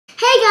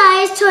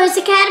Guys, Toys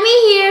Academy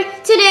here.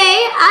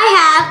 Today I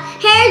have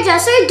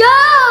Hairdresser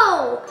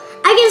dough.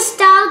 I can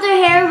style their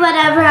hair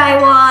whatever I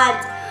want.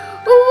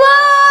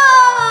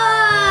 Whoa!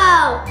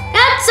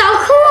 That's so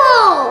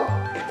cool.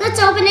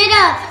 Let's open it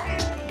up.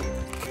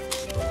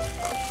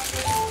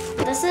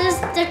 This is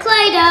the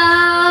clay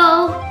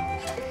dough.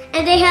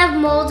 And they have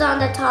molds on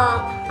the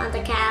top, on the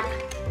cap.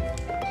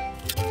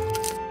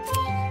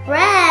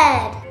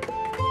 Red,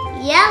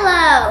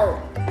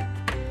 yellow,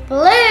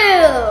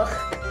 blue,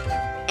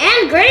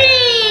 and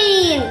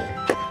green.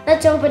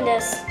 Let's open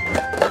this.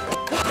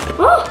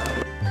 Oh,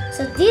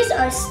 so these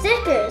are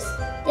stickers.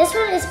 This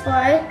one is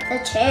for the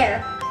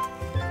chair.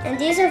 And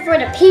these are for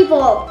the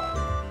people.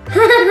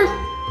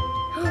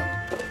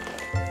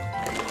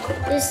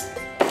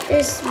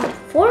 There's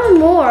 4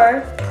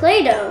 more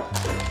Play-Doh.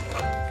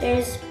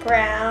 There's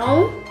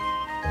brown,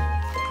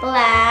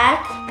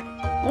 black,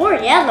 more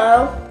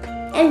yellow,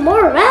 and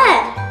more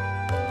red.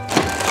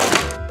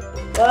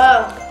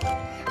 Whoa.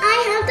 I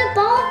have the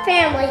Bald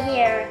family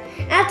here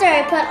after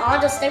I put all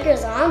the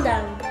stickers on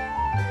them.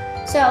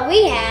 So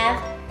we have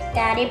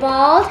Daddy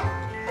Bald,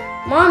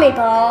 Mommy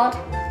Bald,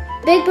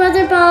 Big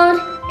Brother Bald,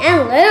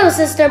 and Little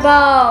Sister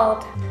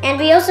Bald. And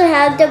we also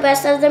have the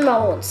best of the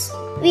molds.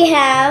 We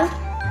have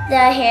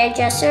the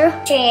hairdresser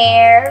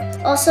chair,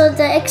 also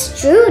the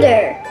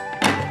extruder.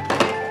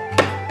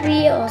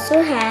 We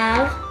also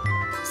have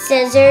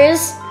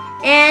scissors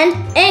and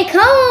a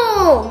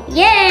comb.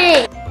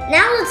 Yay!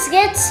 Now let's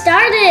get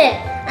started.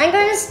 I'm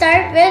going to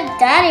start with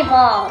Daddy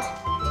Bald.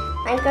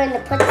 I'm going to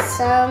put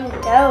some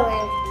dough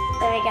in.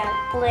 There we go,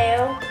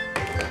 blue.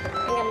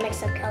 I'm going to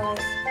mix up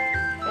colors.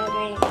 And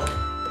green.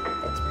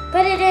 Let's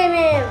put it in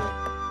him.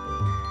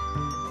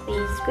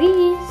 Squeeze,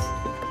 squeeze.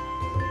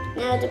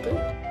 Now the blue.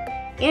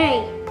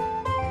 Yay.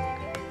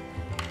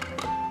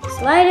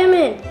 Slide him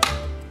in.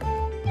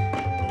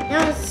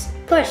 Now let's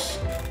push.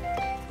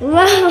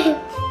 Wow.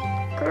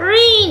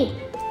 Green.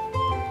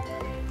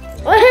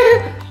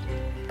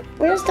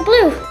 Where's the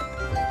blue?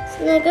 It's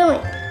not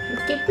going.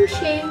 Keep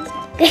pushing.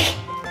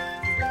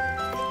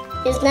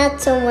 There's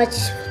not so much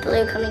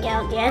blue coming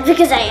out yet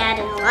because I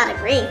added a lot of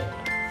green.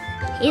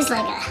 He's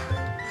like a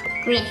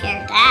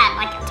green-haired dad,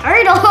 like a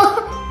turtle.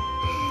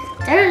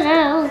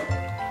 Turtle.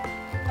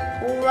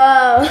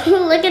 Whoa,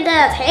 look at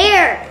that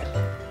hair.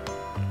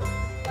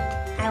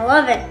 I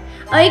love it.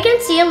 Oh, you can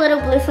see a little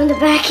blue from the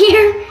back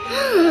here.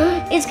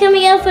 It's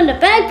coming out from the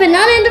back, but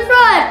not in the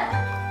front.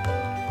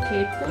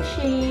 Keep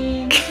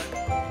pushing.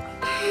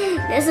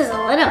 This is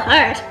a little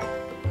hard.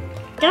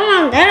 Come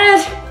on,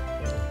 Dad.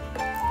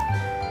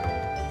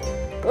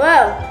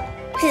 Whoa,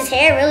 his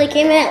hair really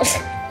came out.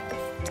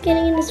 It's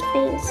getting in his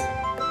face.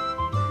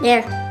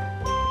 There.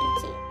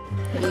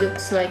 It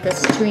looks like a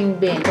string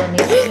band on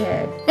his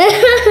head.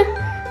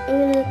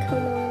 I'm gonna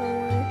come a little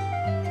more.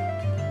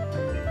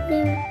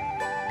 There.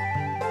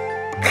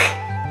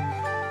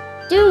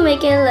 Do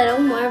make it a little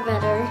more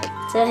better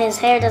so his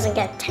hair doesn't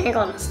get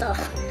tangled and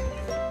stuff.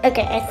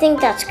 Okay, I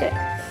think that's good.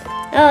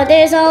 Oh,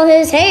 there's all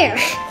his hair.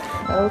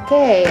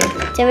 Okay.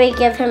 Did we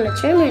give him a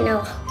trim or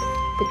no?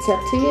 It's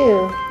up to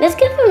you. Let's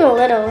give him a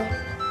little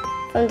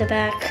from the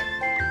back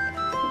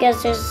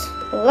because there's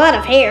a lot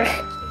of hair.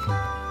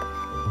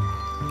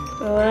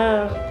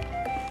 Wow.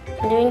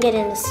 I'm doing it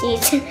in the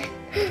seat.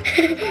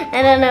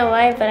 I don't know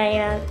why, but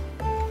I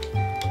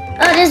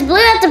Oh, there's blue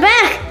at the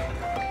back.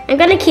 I'm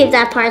gonna keep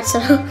that part so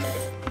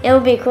it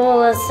would be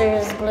cool if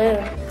there's blue.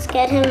 Let's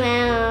get him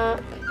out.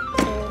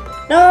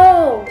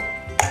 No!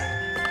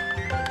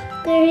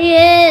 There he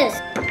is.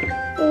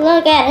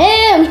 Look at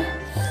him.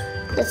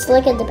 Let's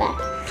look at the back.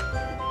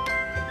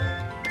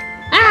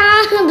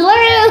 Ah,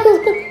 blue!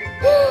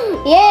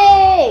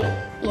 Yay!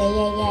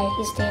 Yay,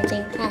 he's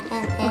dancing.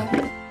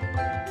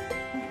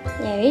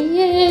 There he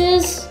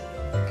is.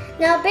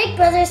 Now Big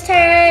Brother's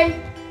turn.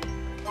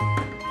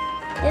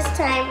 This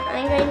time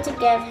I'm going to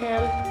give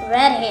him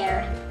red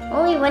hair.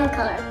 Only one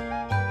color.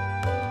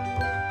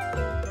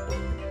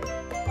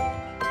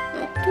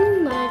 Not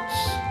too much.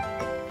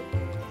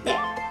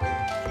 There.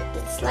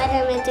 Let's slide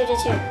him into the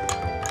chair.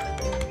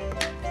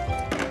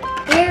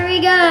 Here we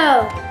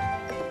go.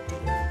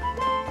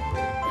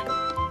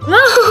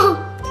 Whoa!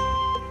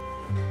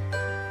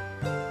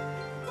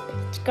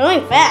 It's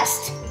going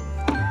fast.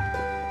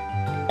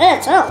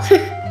 That's all.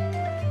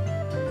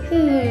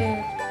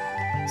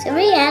 Should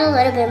we add a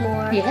little bit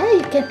more? Yeah,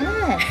 you can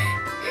add.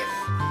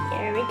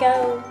 Here we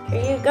go.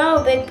 Here you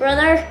go, Big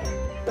Brother.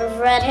 With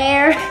red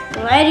hair.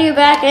 Slide you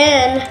back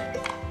in.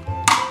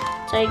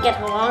 So you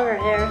get longer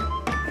hair.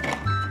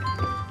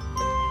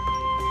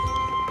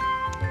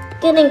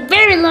 Getting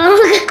very long.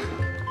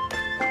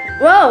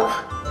 Whoa.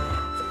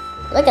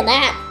 Look at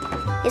that.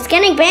 He's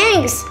getting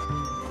bangs.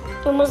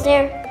 Almost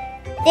there.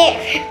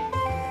 There.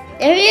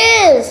 There he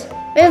is.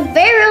 With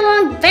very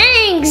long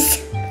bangs.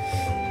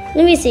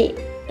 Let me see.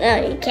 Oh,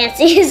 you can't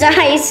see his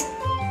eyes.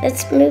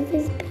 Let's move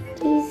his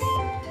bangies.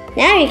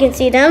 Now you can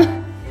see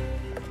them.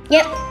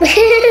 Yep.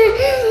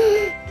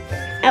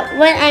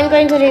 What I'm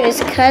going to do is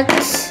cut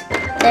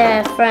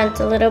the front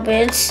a little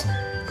bit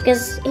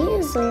because he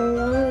is a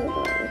long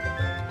one.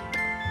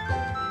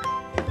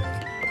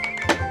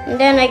 And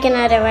then I can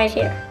add it right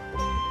here.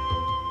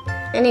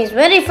 And he's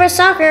ready for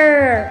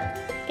soccer.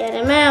 Get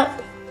him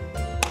out.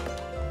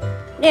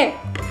 There.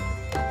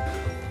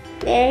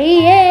 There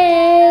he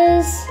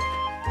is.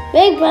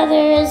 Big brother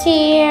is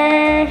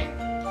here.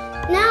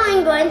 Now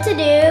I'm going to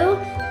do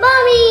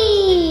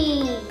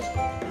Mommy.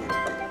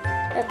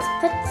 Let's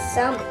put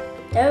some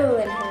dough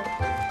in her.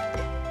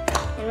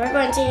 And we're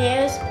going to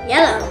use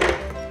yellow.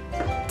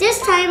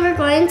 This time we're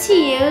going to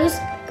use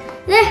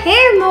the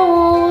hair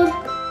mold.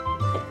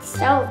 It's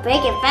so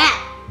big and fat.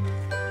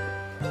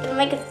 I'm gonna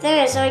make it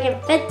thinner so it can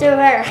fit through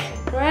her.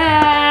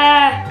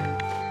 Rah!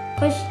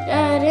 Push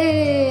that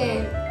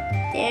in.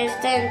 There's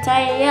the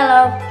entire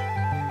yellow.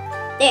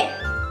 There.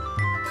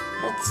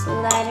 Let's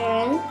slide her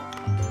in.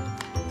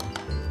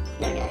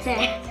 Look at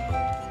that.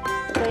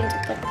 We're going to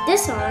put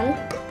this on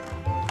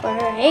for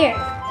her hair.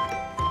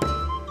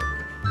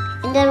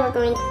 And then we're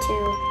going to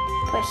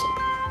push it.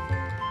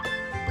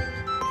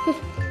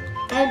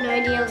 I have no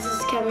idea if this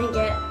is coming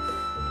yet.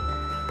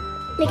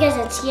 Because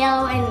it's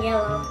yellow and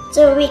yellow.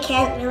 So we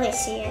can't really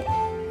see it.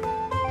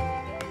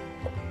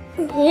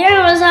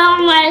 Here was all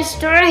my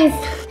strength.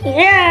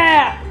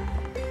 Yeah!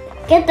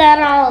 Get that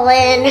all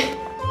in.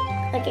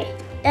 Okay,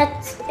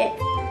 that's it.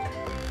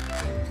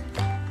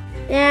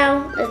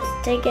 Now, let's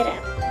take it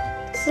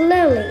out.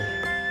 Slowly.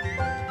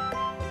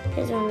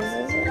 Here's one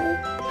this way.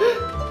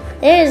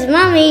 There's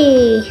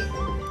Mommy!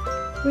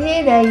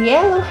 With a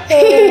yellow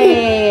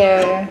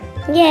hair.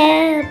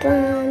 Yeah,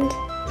 blonde.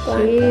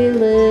 She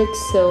looks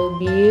so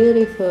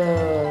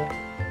beautiful.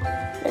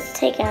 Let's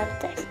take out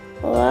this.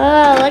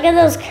 Whoa, look at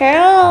those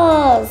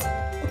curls.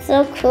 It's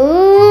so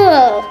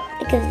cool.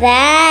 Look at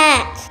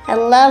that. I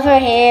love her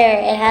hair.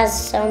 It has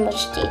so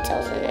much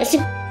details in it.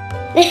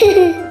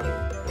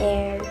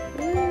 There.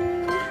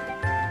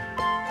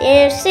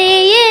 There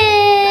she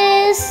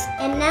is.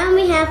 And now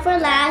we have for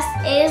last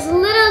is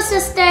little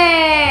sister.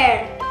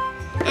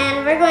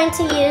 And we're going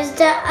to use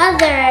the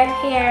other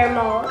hair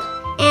mold.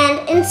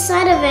 And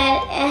inside of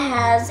it, it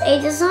has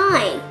a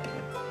design.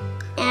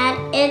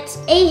 And it's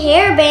a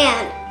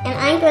hairband. And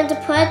I'm going to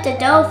put the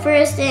dough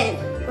first in.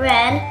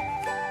 Red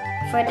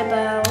for the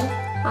bow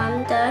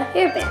on the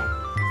hairband.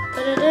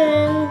 Put it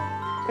in.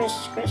 Squish,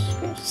 squish,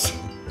 squish.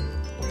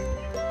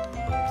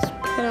 Let's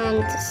put on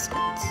the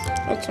sides.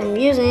 Which I'm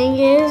using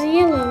is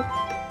yellow.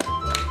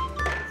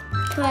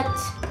 Put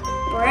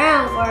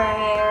brown for her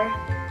hair.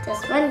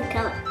 Just one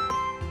color.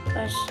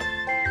 Push.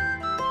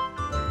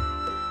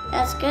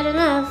 That's good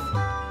enough.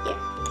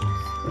 Here.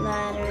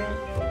 Ladder.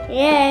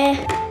 Yeah.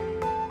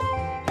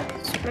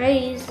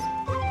 Sprays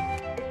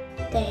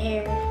the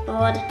hair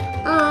mold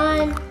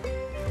on.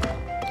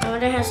 I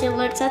wonder how she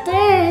looks at the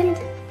end.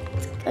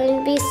 It's going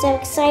to be so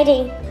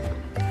exciting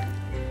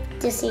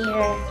to see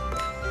her.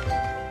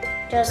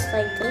 Just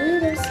like the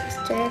little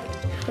sister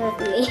with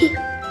me.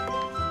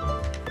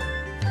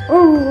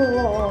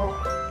 Ooh.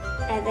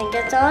 I think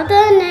it's all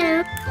done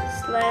now.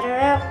 Slide her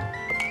out.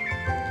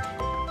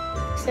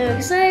 So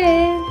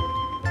excited.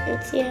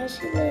 Let's see how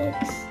she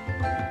looks.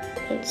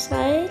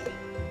 Inside.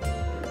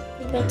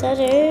 Put that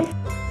in.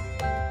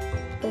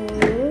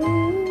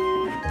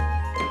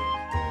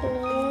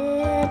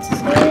 Let's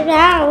see it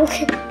out.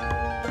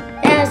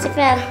 That was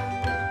fun.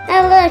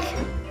 Oh look.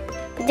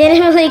 It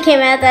didn't really come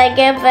out that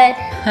good, but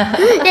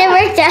it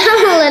worked out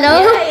a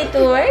little. Yeah, it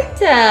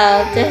worked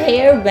out. The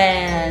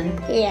hairband.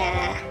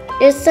 Yeah.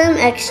 There's some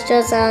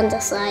extras on the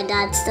side,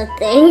 that's the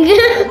thing.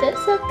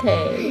 That's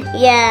okay.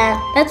 Yeah,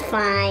 that's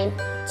fine.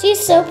 She's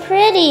so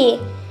pretty.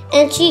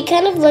 And she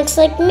kind of looks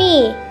like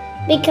me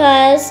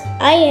because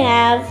I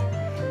have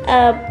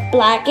a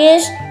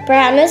blackish,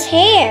 brownish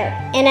hair.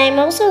 And I'm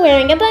also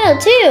wearing a bow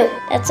too.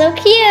 That's so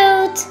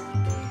cute.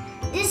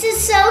 This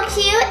is so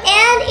cute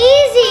and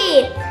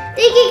easy.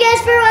 Thank you guys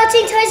for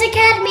watching Toys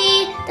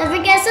Academy. Don't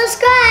forget to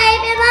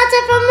subscribe and watch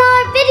out for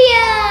more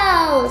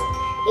videos.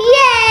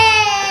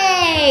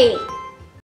 Yay!